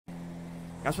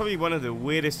That's probably one of the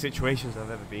weirdest situations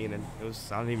I've ever been in. It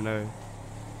was, I don't even know.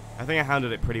 I think I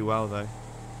handled it pretty well though.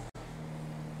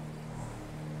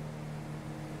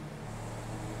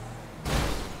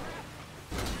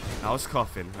 I was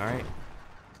coughing, alright?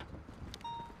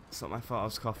 It's not my fault I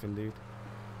was coughing, dude.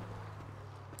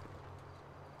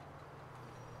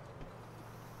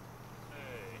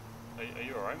 Hey, are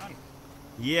you alright, man?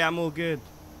 Yeah, I'm all good.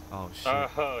 Oh shit.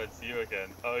 Oh, it's you again.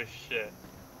 Oh shit.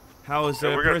 How was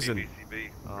prison?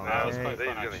 Oh, that was quite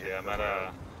fun actually.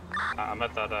 I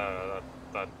met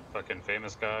that fucking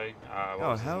famous guy.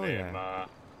 What was his name?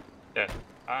 Yeah.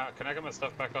 Can I get my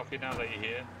stuff back off you now that you're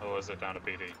here, or is it down to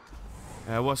PD?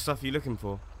 What stuff are you looking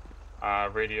for?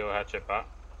 Radio hatchet bat.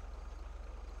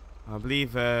 I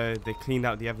believe they cleaned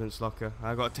out the evidence locker.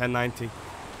 I got 1090.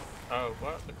 Oh,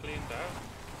 what? They cleaned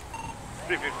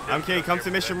out? Okay, come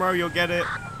to Mission Row, you'll get it.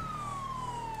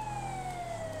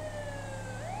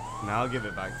 Now I'll give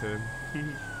it back to him.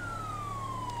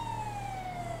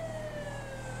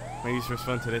 Maybe just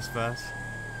respond to this first.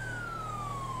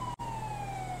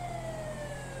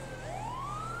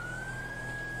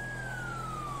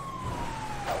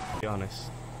 Be honest.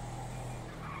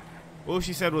 All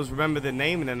she said was remember the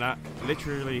name, and then I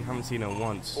literally haven't seen her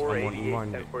once.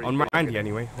 On Randy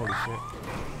anyway. Holy shit.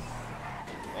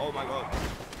 Oh my god.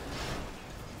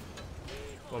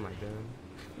 What am I doing?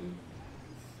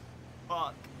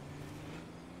 Fuck.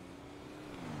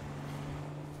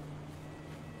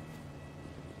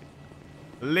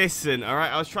 Listen,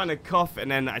 alright, I was trying to cough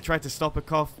and then I tried to stop a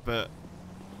cough, but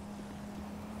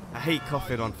I hate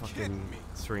coughing on fucking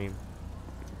stream.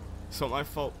 It's not my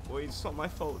fault, boy. It's not my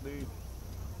fault, dude.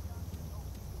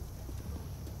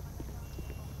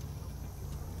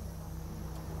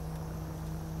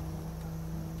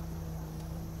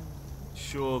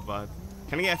 Sure, bud.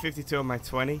 Can I get a 52 on my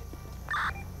 20?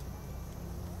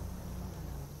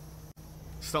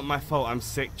 It's not my fault. I'm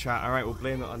sick, chat. Alright, we'll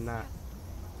blame it on that.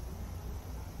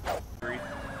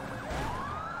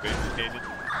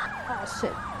 Oh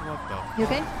shit. What the? You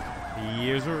okay?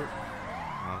 Yes, sir.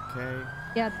 Okay.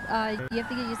 Yeah, you have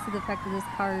to get used to the fact that this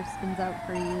car spins out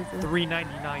pretty easily.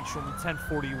 399, show me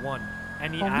 1041.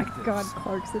 Any actives? Oh my god,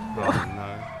 Clarkson. Oh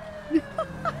no.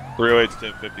 308's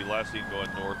 1050, last seen going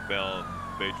northbound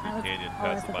Bay Tree Canyon,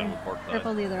 past the Vinewood Park line.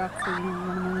 Careful, the other officer, you don't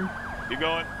run him over. Keep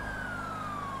going.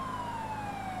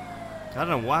 I don't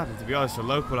know what happened, to be honest. The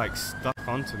local like stuck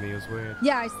onto me. It was weird.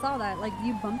 Yeah, I saw that. Like,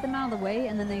 you bumped them out of the way,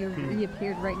 and then they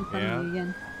reappeared right in front of you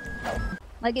again.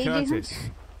 Like AJ Curtis.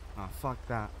 Oh, fuck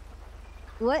that.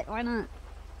 What? Why not?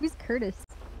 Who's Curtis?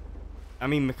 I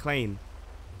mean McLean.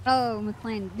 Oh,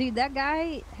 McLean. Dude, that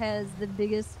guy has the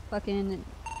biggest fucking...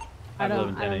 I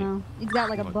don't know. He's got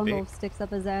like a bundle of sticks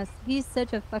up his ass. He's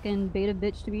such a fucking beta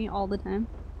bitch to me all the time.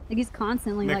 Like, he's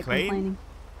constantly like complaining.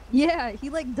 Yeah, he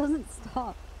like doesn't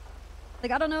stop.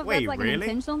 Like, I don't know if that's like an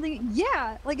intentional thing.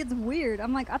 Yeah, like it's weird.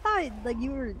 I'm like, I thought like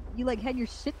you like had your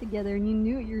shit together and you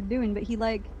knew what you were doing, but he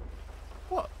like...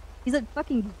 What? He's a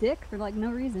fucking dick for like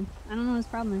no reason. I don't know what his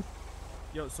problem is.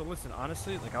 Yo, so listen,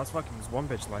 honestly, like I was fucking this one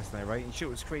bitch last night, right? And shit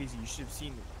was crazy. You should have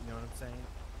seen it. You know what I'm saying?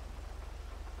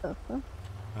 The fuck?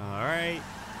 All right.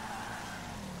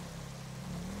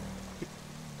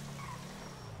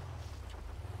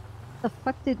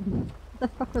 The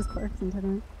fuck was Clarkson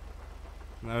tonight?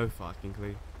 No fucking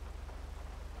clue.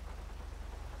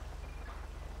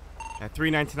 At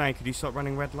 399, could you stop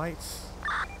running red lights?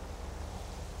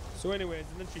 So anyways,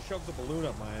 and then she shoves a balloon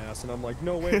up my ass, and I'm like,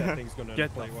 no way that thing's gonna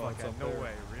Get play the well. fuck out. No there.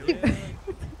 way, really?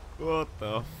 What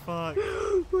the fuck?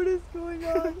 What is going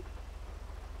on?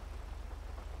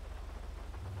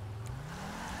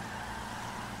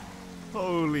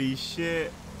 Holy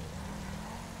shit.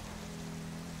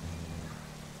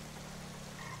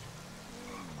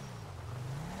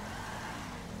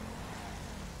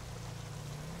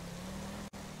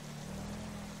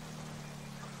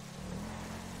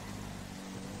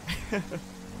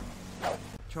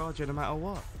 Charge it no matter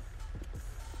what.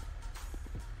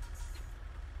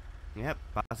 Yep,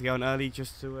 about to go on early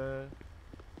just to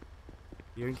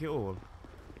yank it all.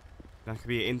 That could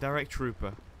be an indirect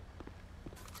trooper.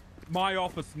 My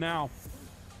office now.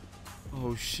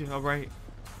 Oh shit, alright.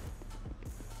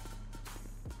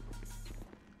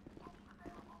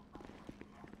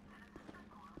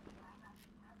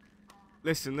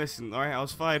 Listen, alright, I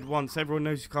was fired once. Everyone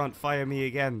knows you can't fire me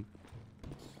again.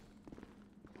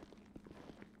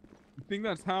 You think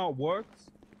that's how it works?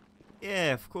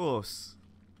 Yeah, of course.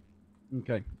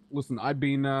 Okay. Listen, I've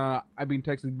been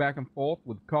texting back and forth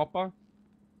with Copper,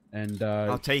 and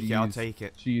I'll take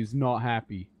it. She's not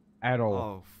happy at all.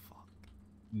 Oh fuck.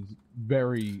 She's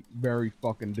very, very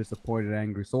fucking disappointed,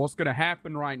 angry. So what's gonna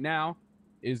happen right now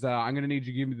is I'm gonna need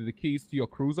you to give me the keys to your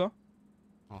cruiser.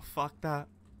 Oh, fuck that.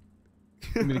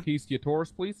 Give me the keys to your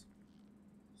Taurus, please.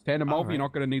 Stand them over. Right. You're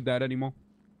not gonna need that anymore.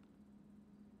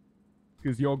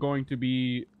 Because you're going to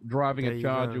be driving a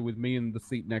Charger with me in the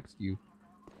seat next to you.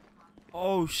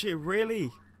 Oh shit!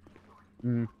 Really?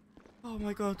 Mm. Oh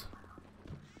my god!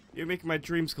 You're making my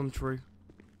dreams come true.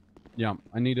 Yeah,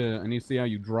 I need to see how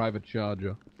you drive a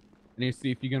Charger. I need to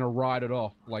see if you're gonna ride it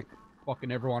off like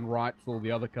fucking everyone writes all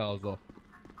the other cars off.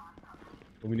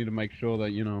 But we need to make sure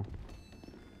that, you know,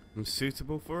 I'm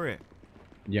suitable for it.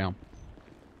 Yeah.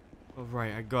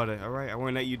 Alright, I got it. Alright, I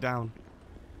won't let you down.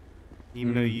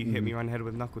 Even though you hit me on the head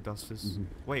with knuckle dusters.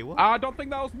 Wait, what? I don't think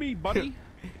that was me, buddy.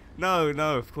 No,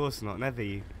 of course not. Never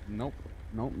you. Nope,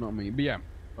 not me. But yeah,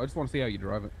 I just want to see how you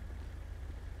drive it.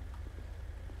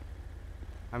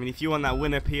 I mean, if you want that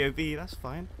winner POV, that's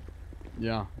fine.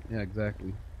 Yeah,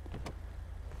 exactly.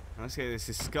 Let's get this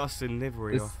disgusting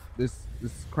livery off. This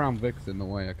Crown Vic's in the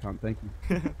way. I can't. Thank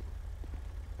you.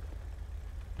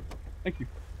 Thank you.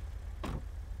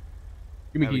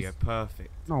 Give me There we keys. go, perfect.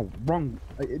 No, wrong.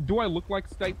 Do I look like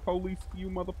state police to you,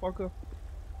 motherfucker?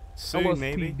 Soon,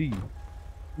 LSPD. maybe.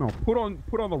 No, put on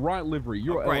the right livery.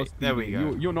 You're right, LSPD. there we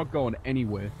go. You're not going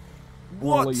anywhere.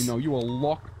 What? I'll let you know, you are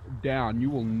locked down.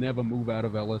 You will never move out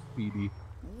of LSPD.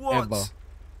 What? Ever.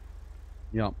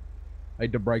 Yep. I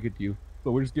hate to break it to you. So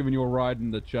we're just giving you a ride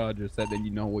in the Charger, so then you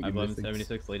know what you're missing.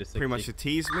 76, latest 60. Pretty much to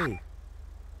tease me.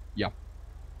 Yeah.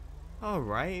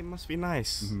 Alright, it must be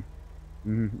nice.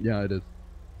 Yeah, it is.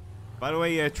 By the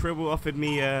way, Tribble offered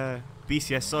me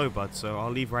BCSO, bud, so I'll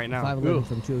leave right now. 511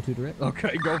 from 202 direct.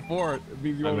 Okay, go for it. It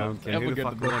means you won't ever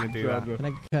get the want to do that? Can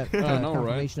I get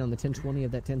confirmation on the 1020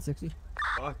 of that 1060?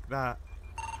 Fuck that.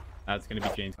 That's gonna be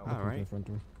James. Alright.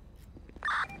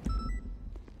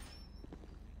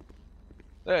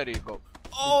 There you go.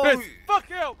 Oh! Bitch, fuck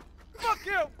you! Fuck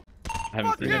you! I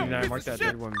haven't seen him. it. Mark that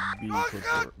 31B code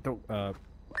for. Don't, Fuck!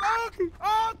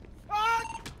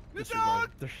 disregard.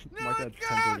 Mark that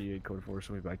 1038 code for,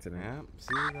 so we back to that. Yeah,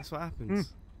 see, that's what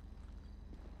happens.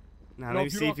 Now, No, let me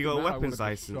see if you got a weapons I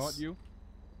license. shot you.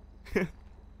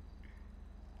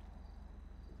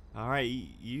 Alright,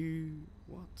 you...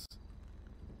 What?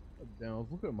 Damn, I was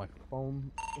looking at my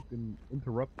phone, fucking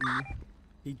interrupting you.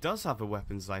 He does have a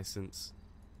weapons license.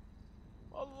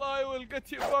 Allah, I will get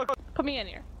you back. Put me in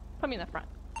here. Put me in the front.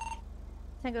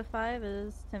 Tango 5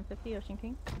 is 1050 Ocean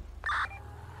King.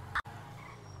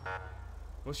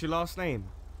 What's your last name?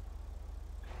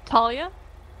 Talia?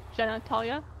 Jenna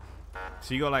Talia?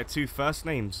 So you got like 2 first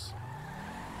names?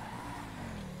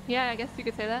 Yeah, I guess you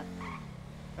could say that.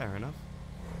 Fair enough.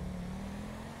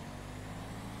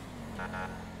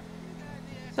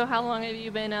 So how long have you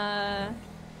been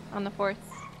on the force?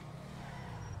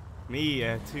 Me,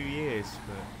 2 years,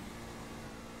 but...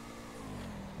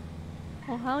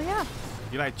 Well, hell yeah.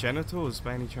 You like genitals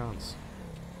by any chance?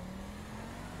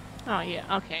 Oh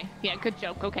yeah, okay. Yeah, good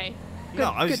joke, okay. Good,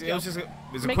 No, it was joke. just a, it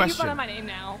was a Making question. you fun of my name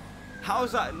now. How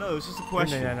is that? No, it's just a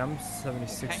question. Yeah, I'm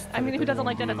 76. Okay. I mean, who doesn't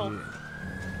like genitals?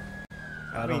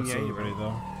 I don't see anybody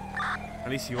though. At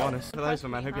least you're honest. For those, my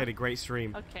man, hope you had a great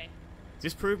stream. Okay.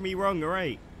 Just prove me wrong,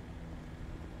 alright?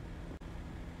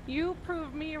 You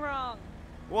proved me wrong.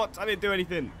 What? I didn't do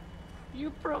anything. You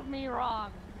proved me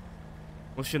wrong.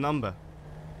 What's your number?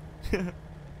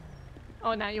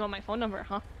 Oh, now you want my phone number,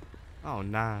 huh? Oh,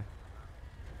 nah.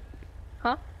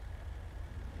 Huh?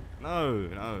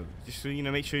 No. Just so, you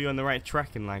know, make sure you're on the right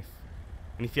track in life.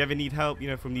 And if you ever need help, you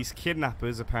know, from these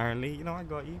kidnappers, apparently, you know, I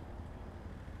got you.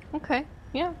 Okay,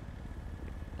 yeah.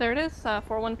 There it is,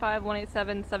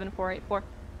 415-187-7484.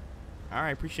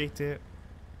 Alright, appreciate it.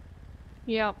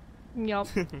 Yep.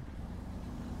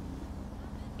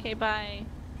 Okay, bye.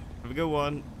 Have a good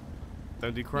one.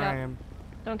 Don't do crime.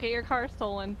 Don't get your car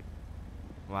stolen.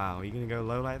 Wow, you gonna go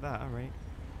low like that? Alright.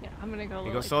 Yeah, I'm gonna go.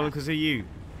 You got stolen because of you.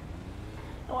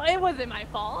 Well, it wasn't my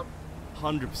fault.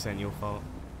 100% your fault.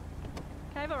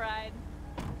 Can I have a ride?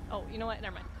 Oh, you know what?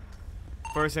 Never mind.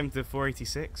 Force him to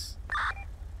 486.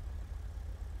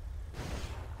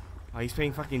 Oh, he's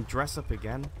playing fucking dress up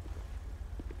again.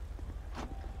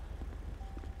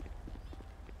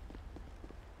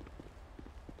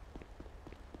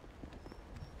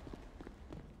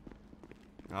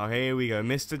 Oh, here we go.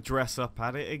 Mr. Dress Up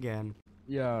at it again.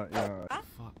 Yeah.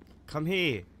 Fuck. Come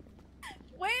here.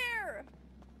 Where?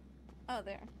 Oh,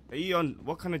 there. Are you on...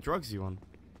 What kind of drugs are you on?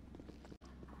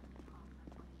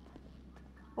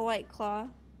 White Claw.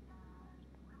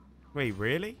 Wait,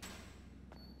 really?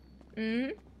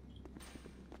 Mm?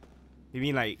 You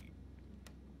mean like...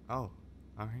 Oh,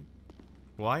 alright.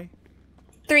 Why?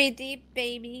 3 deep,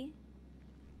 baby.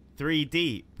 3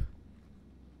 deep.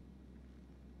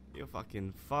 You're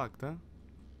fucking fucked, huh?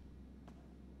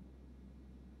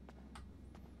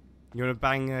 You wanna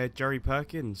bang Jerry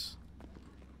Perkins?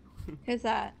 Who's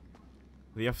that?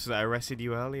 The officer that arrested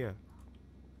you earlier?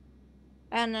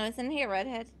 I don't know. Isn't he a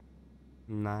redhead?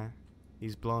 Nah,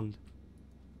 he's blonde.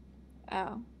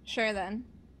 Oh, sure then.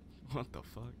 What the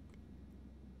fuck?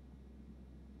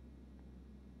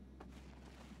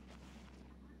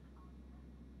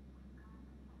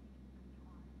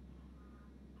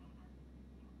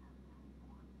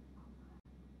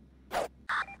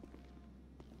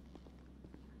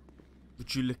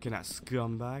 What you looking at,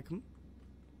 scumbag?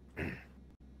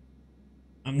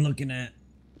 I'm looking at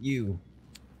you.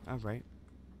 Alright.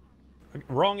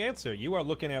 Wrong answer. You are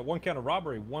looking at 1 count of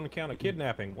robbery, 1 count of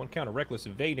kidnapping, 1 count of reckless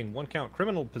evading, 1 count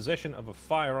criminal possession of a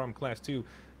firearm class 2,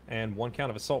 and 1 count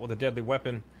of assault with a deadly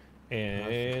weapon.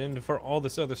 And for all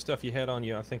this other stuff you had on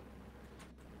you, I think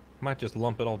I might just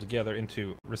lump it all together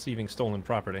into receiving stolen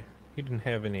property. He didn't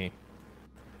have any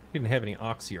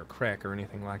oxy or crack or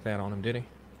anything like that on him, did he?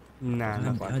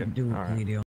 Nah, I'd do a plea deal.